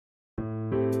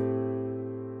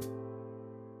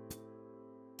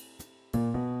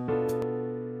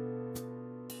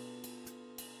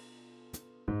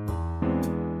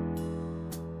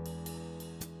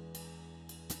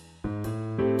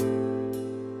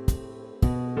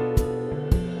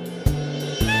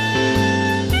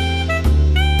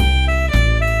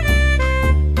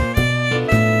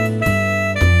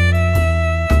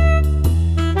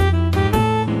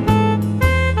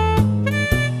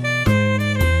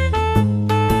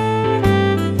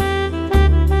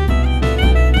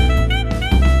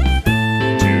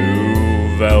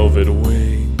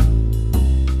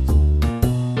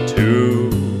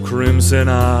lips and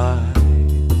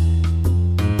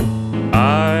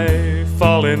I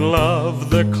fall in love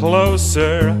the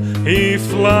closer he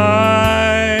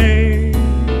flies.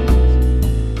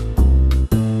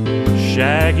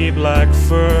 Shaggy black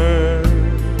fur,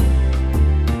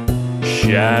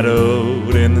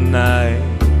 shadowed in the night.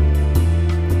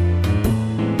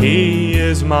 He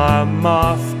is my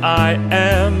moth, I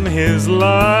am his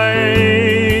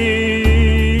light.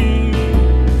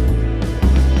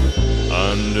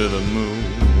 Under the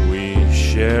moon we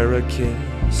share a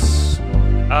kiss.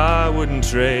 I wouldn't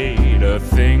trade a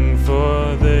thing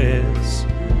for this.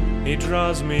 He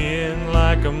draws me in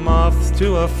like a moth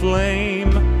to a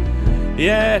flame,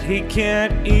 yet he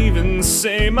can't even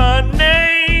say my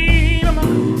name.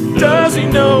 Does he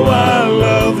know I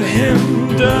love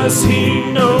him? Does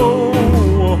he know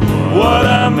what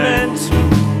I meant?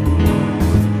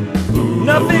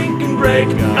 Nothing can break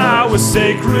our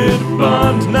sacred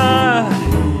bond, not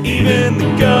even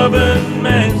the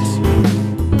government.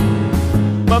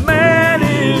 My man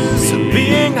is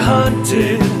being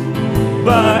hunted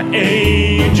by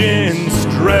agents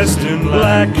dressed in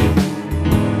black.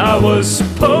 I was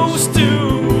supposed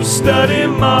to study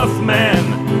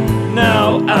Mothman,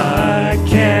 now I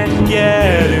can't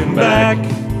get him back.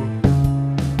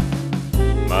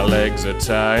 My legs are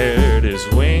tired, his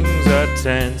wings are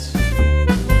tense.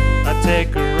 I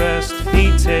take a rest, he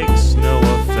takes no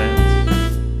offense.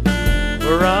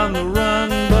 We're on the run,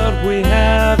 but we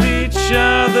have each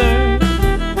other.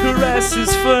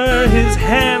 Caresses for his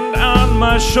hand on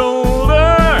my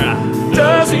shoulder.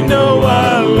 Does he know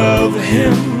I love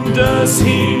him? Does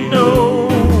he know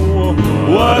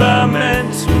what I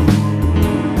meant?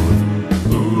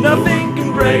 Nothing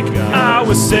can break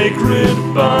our sacred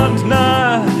bond,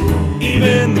 not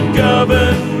even the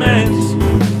government.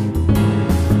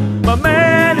 My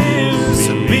man is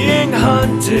being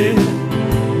hunted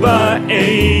by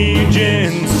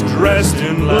agents dressed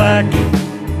in black.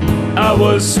 I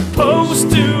was supposed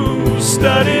to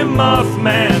study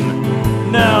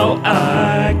Mothman, now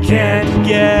I can't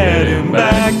get him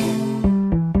back.